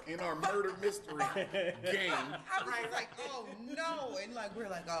 fuck. In our murder mystery game. I was like, oh no. And like, we're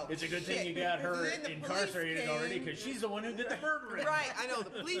like, oh, It's a good shit. thing you got her Then the incarcerated police already came. because she's the one who did the murdering. Right, I know. The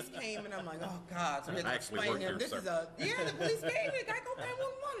police came and I'm like, oh God. So we had to I actually explain worked to them, there, this sir. is the police came and I go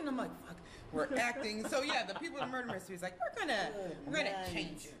 911 and I'm like, fuck, we're acting. So yeah, the people in the murder mystery is like, we're gonna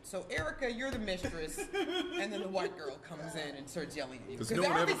change it. So Erica, you're the mistress, and then the white girl comes in and starts yelling at you. Because no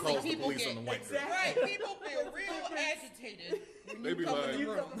one ever obviously calls the people police on the white girl. Right, people feel real agitated when They you be come like- in the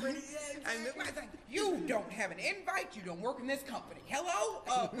room. And the guy's like, you don't have an invite, you don't work in this company. Hello?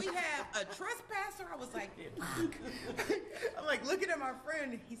 We have a trespasser. I was like, fuck. I'm like looking at my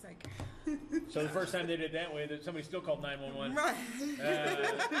friend, and he's like, So the first time they did that way, that somebody still called 911. right.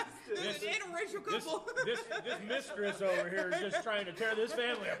 This is an interracial couple. This mistress over here is just trying to tear this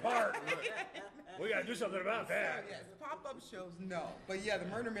family apart. We gotta do something about that. Yes, pop-up shows, no. But yeah, the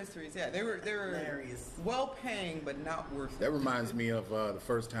murder mysteries, yeah, they were Hilarious. well paying, but not worth it. That reminds me of the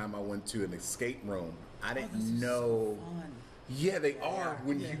first time I went to an escape room. I didn't know. Fun. Yeah, they are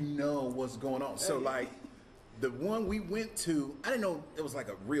when you know what's going on. So like the one we went to, I didn't know it was like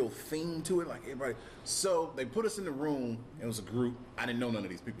a real theme to it, like everybody. So they put us in the room. It was a group. I didn't know none of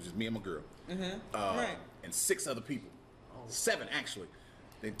these people, just me and my girl, Right. and 6 other people, 7 actually.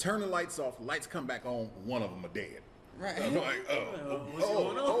 They turn the lights off. The lights come back on. One of them are dead. Right. I'm like,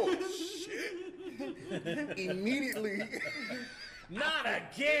 oh shit! Immediately. Not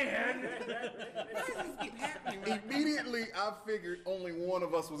again! Why does this keep happening? Right? Immediately, I figured only one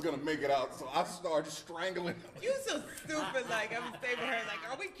of us was gonna make it out, so I started strangling. You so stupid. Like I'm staying with her. Like,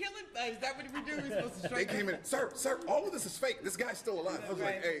 are we killing? Is that what we do? We supposed to They strike? came in, sir, all of this is fake. This guy's still alive. I was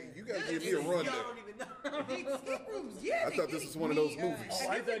like, hey, you gotta give me a run there. The escape rooms. Yeah. I they thought get this was one of those me, movies. Oh,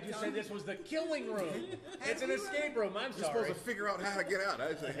 I thought you said this was the killing room. It's an escape room. I'm You're supposed sorry. to figure out how to get out.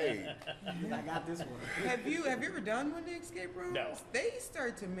 I said, hey, I got this one. Have you ever done one of the escape rooms? No. They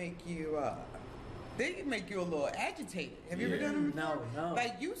start to make you. They can make you a little agitated. Have you ever done them? No, before? no.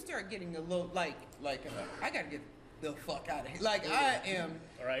 Like you start getting a little like I gotta get the fuck out of here. Like I am.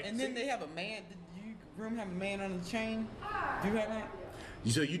 All right. And then they have a man. Did you room have a man on the chain? Do you have that?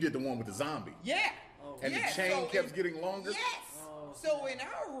 so you did the one with the zombie, Yeah. and Yeah, the chain so kept getting longer. Yes. So in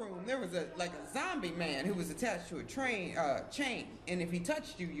our room, there was a zombie man who was attached to a chain, and if he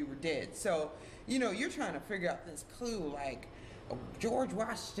touched you, you were dead. So you're trying to figure out this clue, like George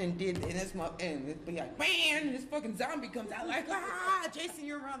Washington did, and it'd be like, man, this fucking zombie comes out like chasing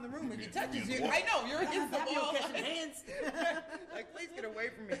you around the room. If he touches you, I know you're against the wall. Catching hands. Like, please get away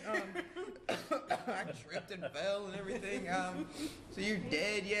from me. I tripped and fell and everything. So you're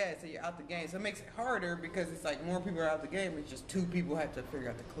dead, yeah. So you're out the game. So it makes it harder because it's like more people are out the game. It's just 2 people have to figure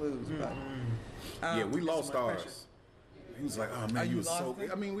out the clues. But Yeah, we so lost much ours. pressure. He was like, oh Oh, man, you you was so. lost it?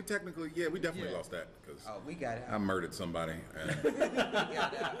 I mean, we definitely Yeah. lost that because Oh, we got it. I murdered somebody. And We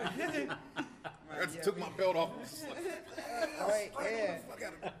got it. I just took my belt off. and just like, Right, yeah. fuck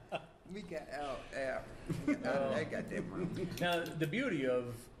out of here. We got out. Yeah. We got out of that goddamn room. Now, the beauty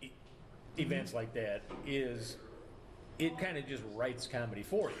of events like that is it kind of just writes comedy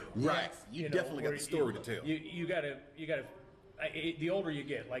for you. Right. You know, definitely got where the story to tell. You gotta. The older you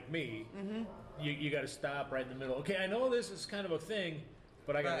get, like me, you gotta stop right in the middle. Okay, I know this is kind of a thing,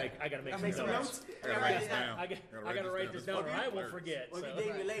 but I gotta Right. make some notes. notes. I gotta write this down. I gotta write this down, or I will forget. Or So. you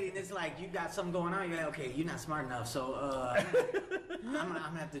date your lady and it's like you got something going on. You're like, okay, you're not smart enough, so I'm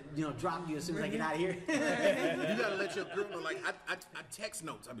gonna have to drop you as soon as I get out of here. You gotta let your girl know. Like I text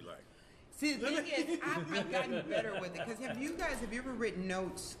notes. I'd be like, See, the thing is, I've gotten better with it. Because have you ever written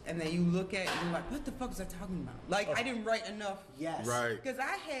notes and then you look at it and you're like, what the fuck was I talking about? Like, I didn't write enough. Yes. Right. Because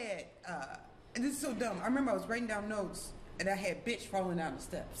I had, and this is so dumb. I remember I was writing down notes and I had bitch falling down the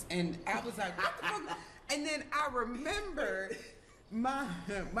steps. And I was like, what the fuck? And then I remembered my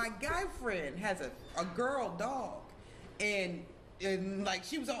guy friend has a girl dog. And like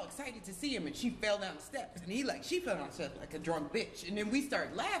she was all excited to see him, and she fell down the steps, and she fell down the steps like a drunk bitch. And then we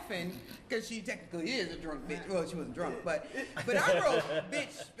started laughing because she technically is a drunk bitch. Well, she wasn't drunk, but I wrote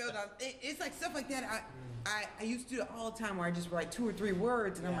bitch fell down. It's like stuff like that. I used to do it all the time where I just write 2 or 3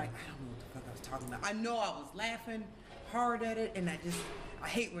 words, and I'm like, I don't know what the fuck I was talking about. I know I was laughing hard at it, and I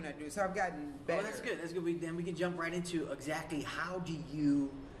hate when I do it. So I've gotten better. Oh, that's good. That's good. Then we can jump right into exactly how do you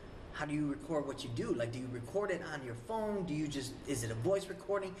record what you do? Like, do you record it on your phone? Is it a voice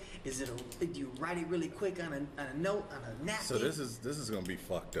recording? Do you write it really quick on a note, on a napkin? So this is gonna be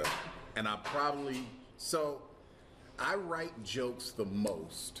fucked up, and I write jokes the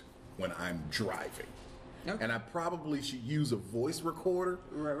most when I'm driving. Okay. And I probably should use a voice recorder.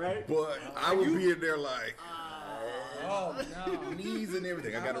 Right. But I would be in there like, Oh no. knees and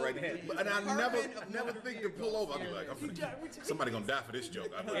everything. I gotta write it. And I never think to pull over. I'll be like, somebody gonna die for this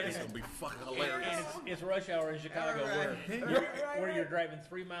joke. I think it's gonna be fucking hilarious. And it's rush hour in Chicago where you're driving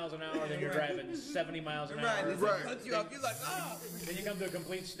 3 miles an hour, then you're driving 70 miles an hour. Right. This Right. cuts you off. You're like, oh. Then you come to a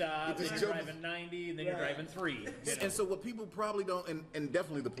complete stop, This then you're joke- driving 90, and then you're driving 3. You know? And so what people probably don't, and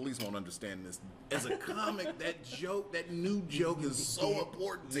definitely the police won't understand this, as a comic, that new joke is so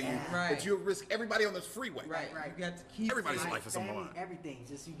important to you Right. that you'll risk everybody on this freeway. Right. You got to keep Everybody's it. life is on the line. Everything.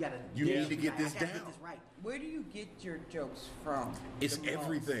 Just you gotta. You need to get this I gotta down. Get this right. Where do you get your jokes from? It's The most?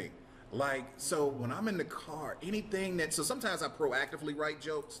 everything. Like, so when I'm in the car, so sometimes I proactively write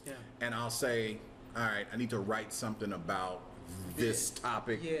jokes, Yeah. and I'll say, all right, I need to write something about this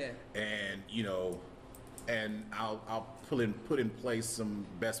topic, Yeah. and and I'll put in place some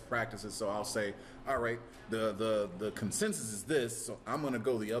best practices. So I'll say, all right, the consensus is this, so I'm gonna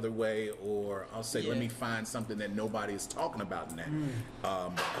go the other way, or I'll say, let Yeah. me find something that nobody is talking about in that.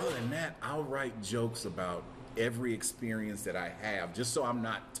 But other than that, I'll write jokes about every experience that I have, just so I'm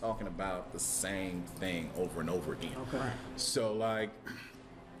not talking about the same thing over and over again. Okay. So like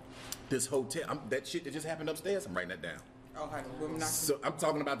this hotel, that shit that just happened upstairs, I'm writing that down. Oh, how the women knock. So I'm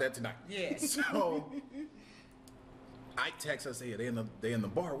talking about that tonight. Yeah. So I text her, say, they in the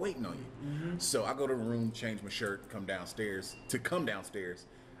bar waiting on you. So I go to the room, change my shirt, come downstairs.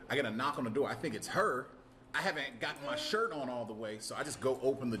 I get a knock on the door. I think it's her. I haven't gotten my shirt on all the way, so I just go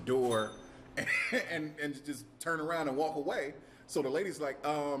open the door and just turn around and walk away. So the lady's like,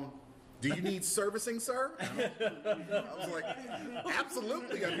 do you need servicing, sir? I was like,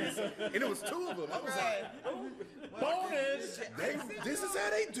 absolutely. I mean, and it was 2 of them. I was like, Bonus! this is how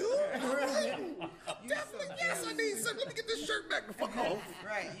they do it? Definitely, yes, I need some. Let me get this shirt back the fuck off.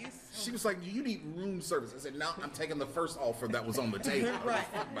 Right. She was like, do you need room service? I said, no, I'm taking the first offer that was on the table. Right.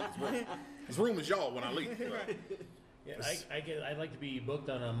 This room is y'all when I leave. Yeah, I'd like to be booked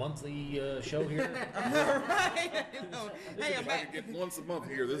on a monthly show here. Right. Hey, I'm If I back. could get once a month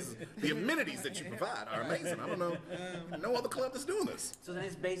here, the amenities that you provide are amazing. I don't know no other club that's doing this. So then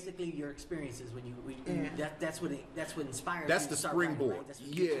it's basically your experiences when that's what inspires. That's you the to start writing, springboard. right? That's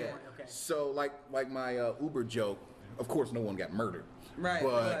what Yeah. you want. Okay. So like my Uber joke, of course no one got murdered. Right.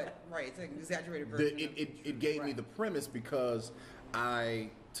 But Right. It's like an exaggerated version. it gave me the premise because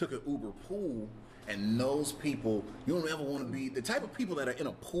I took an Uber pool, and those people, you don't ever want to be the type of people that are in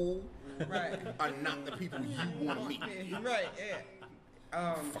a pool. Right. Are not the people you want to meet. Right.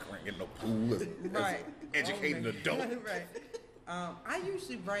 Yeah. Fuck around getting no pool as Right. educated adult. Right. I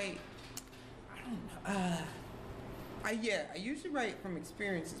usually write. I don't know. I usually write from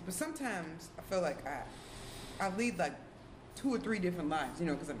experiences, but sometimes I feel like I lead like 2 or 3 different lives,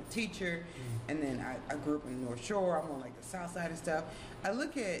 because I'm a teacher, and then I grew up in the North Shore. I'm on like the South Side and stuff. I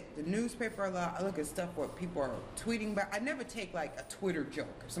look at the newspaper a lot. I look at stuff what people are tweeting about. I never take like a Twitter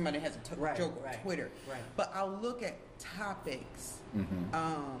joke if somebody has a joke on Twitter. Right. But I'll look at topics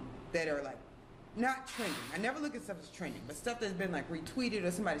that are like not trending. I never look at stuff that's trending, but stuff that's been like retweeted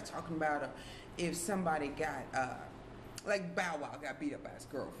or somebody's talking about, or if somebody got like Bow Wow got beat up by his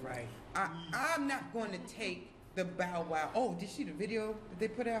girlfriend. Right. I'm not going to take the Bow Wow. Oh, did you see the video that they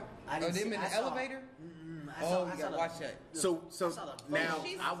put out? I didn't Of them see- in I the saw- elevator? I saw You gotta watch that. So I saw the photo. now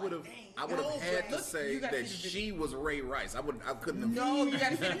She's I would have had to look, say you gotta that see the she was Ray Rice. I couldn't have. No, you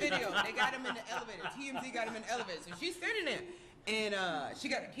gotta see the video. They got him in the elevator. TMZ got him in the elevator. So she's standing there, and she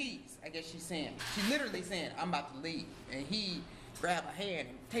got the keys. I guess she's literally saying, "I'm about to leave," and he grab her hand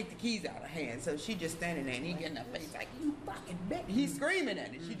and take the keys out of her hand. So she just standing there and he getting her face like, you fucking bitch. He's screaming at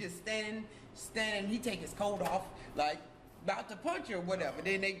her. She just standing, he take his coat off, like about to punch her or whatever.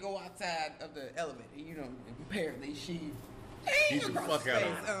 Then they go outside of the elevator. You know, apparently she Beat the fuck out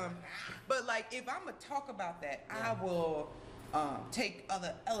of her. But like, if I'm gonna talk about that, I will take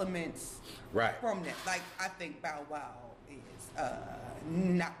other elements Right. from that. Like, I think Bow Wow is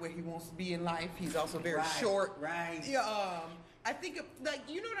not where he wants to be in life. He's also very Right, short. right. Yeah. I think like,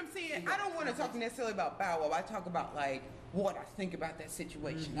 you know what I'm saying. I don't want to talk necessarily about Bow Wow. I talk about like what I think about that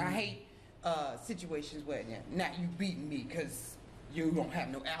situation. I hate situations where now you beating me because you don't have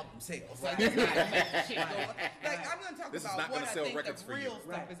no album sales. Like, that's not making shit go. Like, I'm gonna talk This is about not what gonna I sell think records the for you. real stuff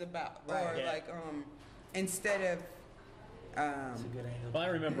Right. is about, Right. or Yeah. like instead of That's a good angle. Well, I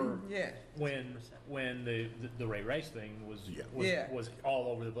remember yeah. when the Ray Rice thing was Yeah. Yeah. was all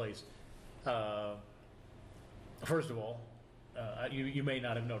over the place. First of all, you may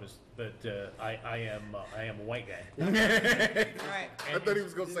not have noticed, but I am a white guy. Right. I thought he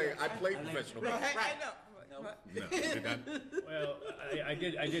was gonna say I played professional. Right. ball. I know. No, he did not. Well, I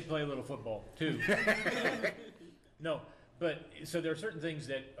did play a little football too. No, but so there are certain things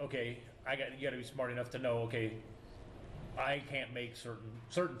that you got to be smart enough to know. Okay, I can't make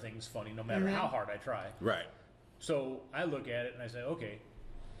certain things funny no matter how hard I try. Right. So I look at it and I say, okay,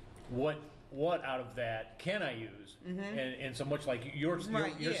 what out of that can I use? And so much like you're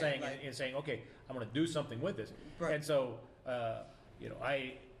Right, yeah, saying like- and saying, okay, I'm going to do something with this. Right. And so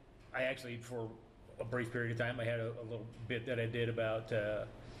I actually for a brief period of time I had a little bit that I did about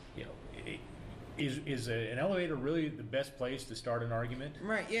is an elevator really the best place to start an argument?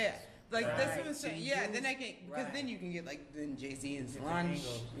 Right. Yeah. Like that's what I'm Right. So saying. you Yeah. use- Then I can because right. then you can get like then Jay-Z and Different Solange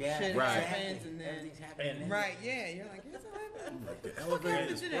angles. Yeah, shit Right. happens and then Everything's happening. right. Yeah. You're like it's all right. The elevator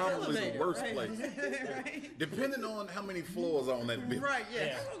is It's in an probably the elevator, worst right? place. Right. Depending on how many floors are on that building. Right. Yeah.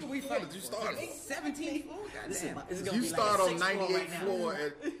 Yeah. How long do we What fight? did you start? 17 floors. This is, Goddamn. this is If gonna you be start like on a 6 floor 98th right now. floor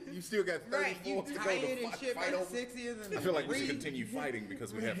and you still got 30 Right. You floors to go tired to and shit by fight the over. 60th. And I feel like we should breathe. continue fighting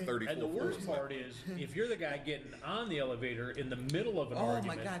because we have 34 And the worst floors. part is, if you're the guy getting on the elevator in the middle of an Oh my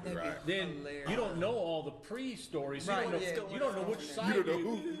argument, God, that'd Right. be then hilarious. you don't know all the pre-stories. Right, You don't know, yeah. you don't know which side You don't know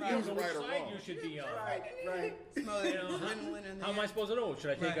you who's don't know which right or side wrong. you should be on. Right. Smell You it know, dwindling in how am I there. supposed to know? Should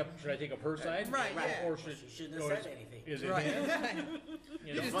I take Right. up her side? Right, yeah. Or You shouldn't have or said anything. Is it Right. him?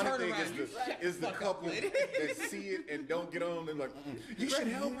 You know? The just funny turn thing around, is you is the fuck up, couple lady. that see it and don't get on. They're like, you should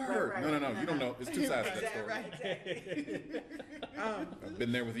help her. No, you don't know. It's two sides to that story. Right. I've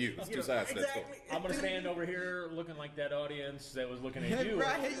been there with you. It's two sides to that story. I'm gonna stand over here looking like that audience that was looking at you.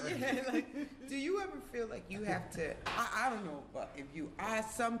 Right, yeah. Like, do you ever feel like you have to? I don't know, but if you, I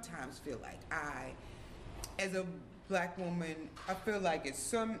sometimes feel like as a black woman, I feel like it's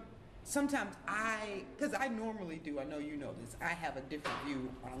sometimes because I normally do. I know you know this. I have a different view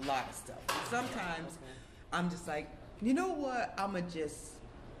on a lot of stuff. And sometimes I'm just like, you know what?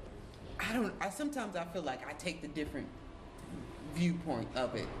 Sometimes I feel like I take the different viewpoint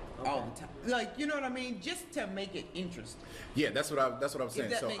of it all the time. Like, you know what I mean? Just to make it interesting. Yeah, that's what I'm saying.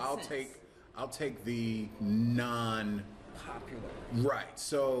 that So makes I'll sense. take the non Popular. right.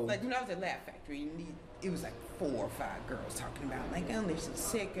 So Like when I was at Laugh Factory, it was like 4 or 5 girls talking about like, oh, they're so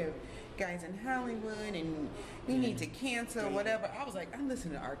sick of guys in Hollywood and we need to cancel whatever. I was like, I'm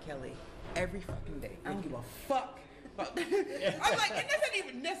listening to R. Kelly every fucking day. I don't give a fuck. I'm like, and that's not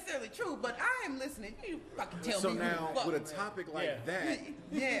even necessarily true, but I am listening. You fucking tell So me. who now, the fuck. with a topic like Yeah. that,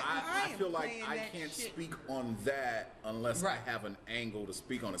 Yeah, I am feel like playing I that can't shit. speak on that unless Right. I have an angle to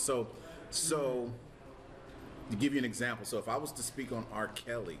speak on it. So to give you an example, so if I was to speak on R.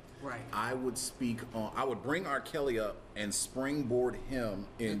 Kelly, Right. I would bring R. Kelly up and springboard him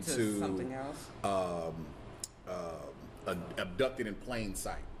into something else. Abducted in plain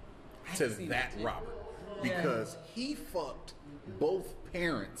sight I to see that that too. Robert, because he fucked both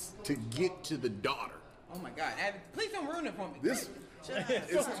parents to get to the daughter. Oh my God! Please don't ruin it for me. This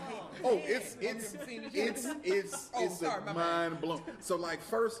it's sorry, my bad. mind blowing. So like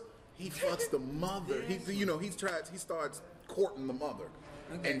first he fucks the mother. He starts courting the mother,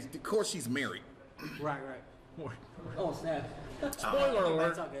 Okay. and of course she's married. Right. Oh, snap. Spoiler alert.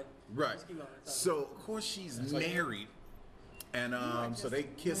 That's all good. Right. Let's keep going. That's all So of course she's married, and so they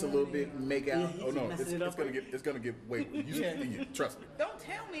kiss a little bit, and make out. Yeah, Oh he's no, messing it's it up. gonna get way. You trust me. Don't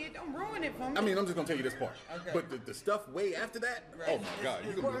tell me it. Don't ruin it for me. I mean, I'm just gonna tell you this part. Okay. But the stuff way after that, Right. oh my God,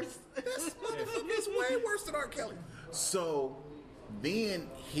 you're gonna be, this motherfucker is way worse than R. Kelly. So then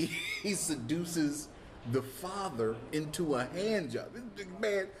he seduces the father into a hand job. This big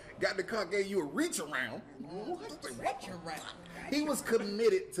man got in the car, gave you a reach around. Reach around. He was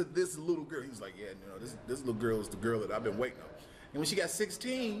committed to this little girl. He was like, yeah, this little girl is the girl that I've been waiting on. And when she got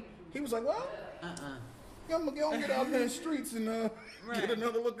 16, he was like, well, I'm gonna get out there in the streets and get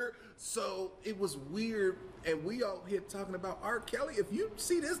another looker. So it was weird, and we all here talking about R. Kelly. If you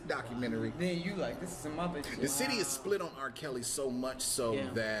see this documentary, Then you like, this is some other shit. the city is split on R. Kelly so much so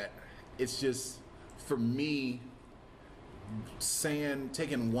that it's just, for me,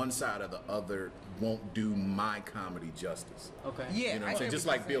 taking one side or the other won't do my comedy justice. Okay. Yeah, You know what I I'm saying? get Just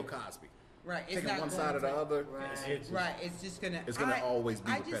what like you're Bill saying. Cosby. Right. It's Taking not one going side or the to- other. Right. It's just gonna. It's gonna always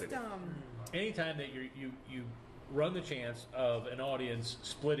be I repetitive. just Anytime that you run the chance of an audience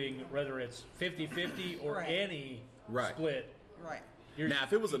splitting, whether it's 50-50 or Right. any Right. split, right. Now,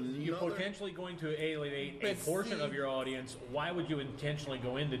 if it was you're another, potentially going to alienate a But portion see- of your audience. Why would you intentionally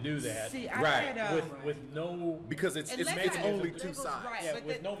go in to do that? See, I Right. had with no because it's And it's, let it's that- only that two was sides. right. yeah, but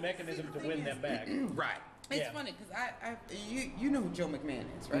with the- no see, mechanism the to thing win is- them back. Right. It's Yeah. funny because you know who Joe McMahon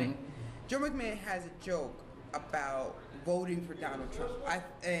is, right? Joe McMahon has a joke about voting for Donald Trump.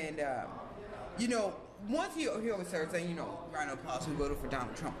 You know, once he always started saying, you know, Rhino Paulson voted for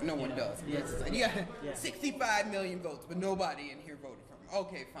Donald Trump. No one does. Yeah. It's like, you got 65 million votes, but nobody in here voted for him.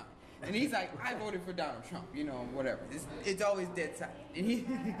 Okay, fine. And he's like, I voted for Donald Trump, you know, whatever. It's always dead silent. And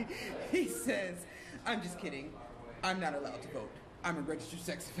he says, I'm just kidding. I'm not allowed to vote. I'm a registered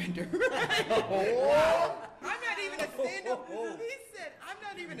sex offender. I'm not even a stand-up. He said, I'm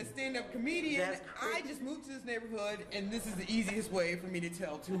not even a stand-up comedian. That's I just moved to this neighborhood, and this is the easiest way for me to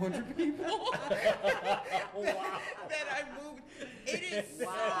tell 200 people that I moved. It is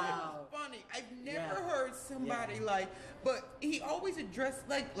Wow. so funny. I've never Yeah. heard somebody like, but he always addressed,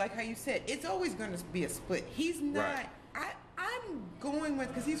 like how you said, it's always going to be a split. He's not. Right. I'm going with,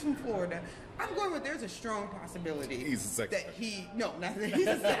 because he's from Florida, I'm going with there's a strong possibility He's a sex that no, not that he's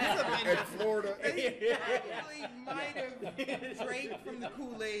a sex offender. In Florida, That he probably might have drank from the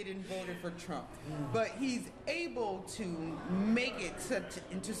Kool-Aid and voted for Trump. But he's able to make it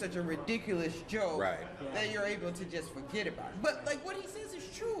into such a ridiculous joke Right. that you're able to just forget about it. But like what he says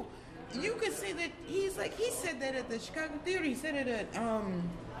is true. You could say that he said that at the Chicago Theater, he said it at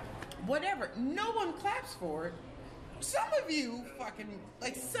whatever. No one claps for it. Some of you fucking,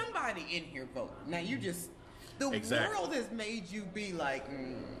 like, somebody in here vote. Now you just, the Exactly. world has made you be like,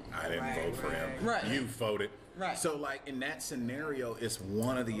 I didn't vote for him. Right. You voted. Right. So, like, in that scenario, it's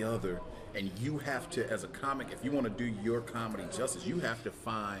one or the other. And you have to, as a comic, if you want to do your comedy justice, you have to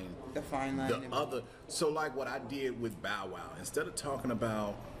find the fine line. the other. So, like what I did with Bow Wow, instead of talking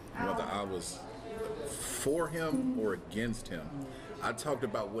about whether I was for him or against him, I talked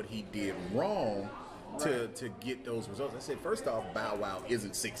about what he did wrong to get those results. I said, first off, Bow Wow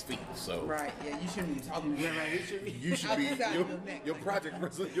isn't 6 feet, so Right, yeah, you shouldn't be talking about that. you should be Outside your, your neck. your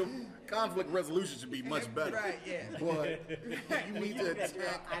conflict resolution should be much better. Right, yeah. But you need to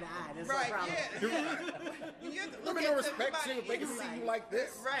attack. Eye to eye. That's Right, the problem. yeah. You have to look Women at don't respect somebody you. They can in see the you like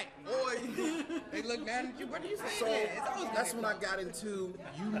this. Right. Or they look down at you. What are you saying? So there? It's always that's gonna when I got into.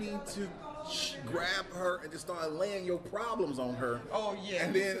 You need to grab her and just start laying your problems on her. Oh, yeah.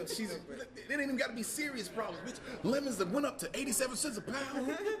 And then she's. It ain't even got to be serious problems, bitch. Lemons that went up to 87 cents a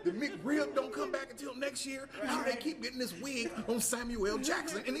pound. The McRib don't come back until next year. How they keep getting this wig on Samuel L.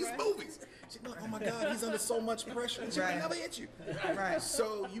 Jackson in these movies? She's like, oh my God, he's under so much pressure. And she Right. may never hit you. Right.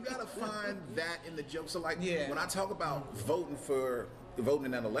 So you gotta find that in the joke. So like Yeah. when I talk about voting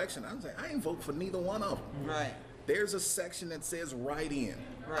in that election, I'm saying I ain't vote for neither one of them. Right. There's a section that says write in.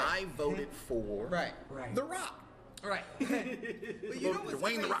 Right. I voted for Right. Right. The Rock. Right. But you know what's Dwayne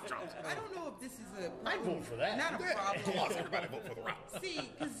The crazy? Rock Johnson. I don't know if this is a I'd vote for that. Not a Yeah, problem. of course, everybody vote for The Rock. See,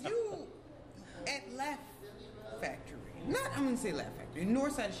 because you at Laugh Factory, I'm going to say Laugh Factory,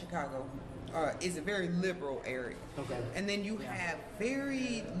 north side of Chicago is a very liberal area. Okay. And then you have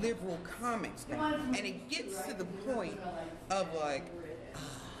very liberal comics now. And it gets to the point of like,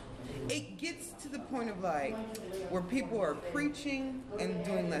 where people are preaching and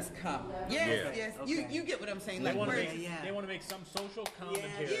doing less comedy. Yes, Yeah. yes. Okay. You get what I'm saying. They Like, want to where make yeah. they want to make some social commentary.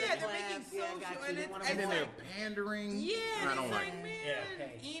 yeah, they're Laugh, making yeah, social, got you. and They it's, wanna it's And then like, they're pandering. yeah, I and don't it's like like, it. man, Yeah.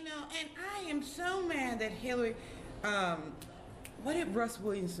 Okay. you know, and I am so mad that Hillary, what did Russ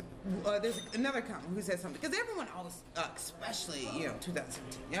Williams, there's another comic who said something, because everyone always, especially,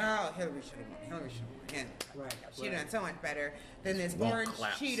 2017, oh, Hillary should have won, and Right, she done so much better than this Won't orange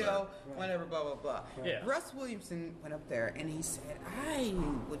clap, Cheeto, sir. whatever, blah, blah, blah. Yeah. Russ Williamson went up there and he said, I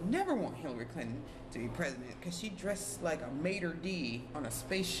would never want Hillary Clinton to be president because she dressed like a maitre d' on a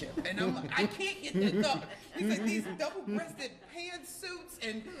spaceship. And I'm like, I can't get that thought. He's like, these double-breasted pantsuits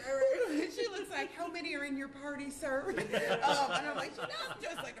and she looks like, how many are in your party, sir? And I'm like, she's not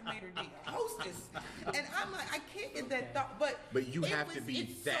just like a maitre d', a hostess. And I'm like, I can't get that thought. But you have to be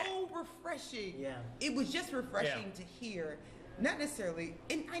it's that. so refreshing. Yeah. It was just refreshing Yeah. to hear not necessarily,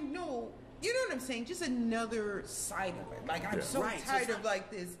 and I know, you know what I'm saying, just another side of it. Like, I'm so Right, so tired it's of not-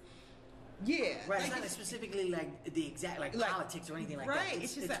 like this, yeah. Right, like, it's not specifically like the exact like politics or anything like that. right,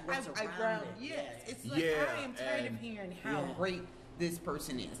 it's just like, what's around it. yes. It's like, Yeah, I am tired of and- hearing how Yeah. great this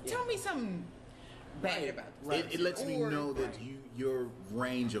person is. Tell me something bad about this Right. It lets me Or- know that your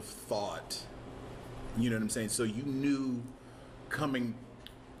range of thought, you know what I'm saying? So you knew coming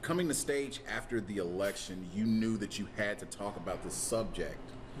to stage after the election, you knew that you had to talk about this subject.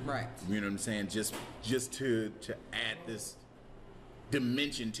 Right. You know what I'm saying? Just to add this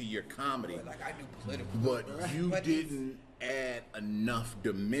dimension to your comedy. Like, I do political. But you But it's- didn't add enough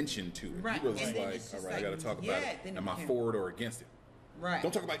dimension to it. Right, You was and then like, it's all just right, I like, got to talk yeah, about it. then Am you I can- for it or against it? Right.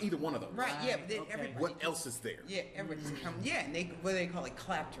 Don't talk about either one of those. Right, yeah, but then Okay. everybody. What else is there? Yeah, everybody's come. Yeah, and what do they call it,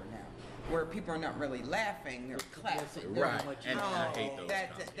 clapter now, where people are not really laughing, they're clapping. They're Right, like, and I hate those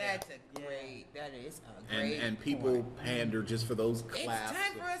That's comments. that's a great. That is a great. And people point. pander just for those It's claps.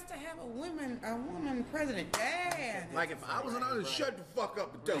 time for us to have a woman president. Yeah. Like if I was an artist, shut the fuck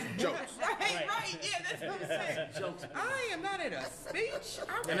up and tell some jokes. Right, yeah, that's what I'm saying. Jokes. I am not at a speech.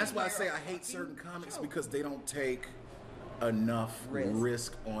 And that's why I say I hate certain comics because they don't take enough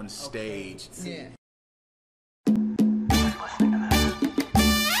risk on stage. Yeah.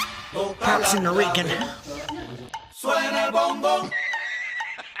 Pops and the Rican. Suena el bongo.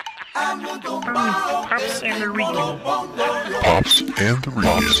 Hazme un tumbao. Pops and the Rican. Pops and the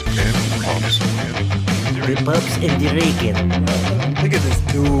Rican. The Pops and the Rican. Look at this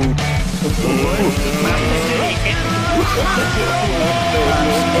dude.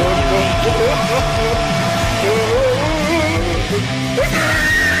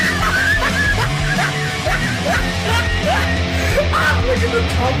 Look at the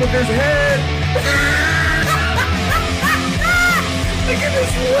top of his head. Look at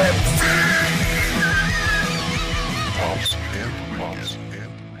his lips.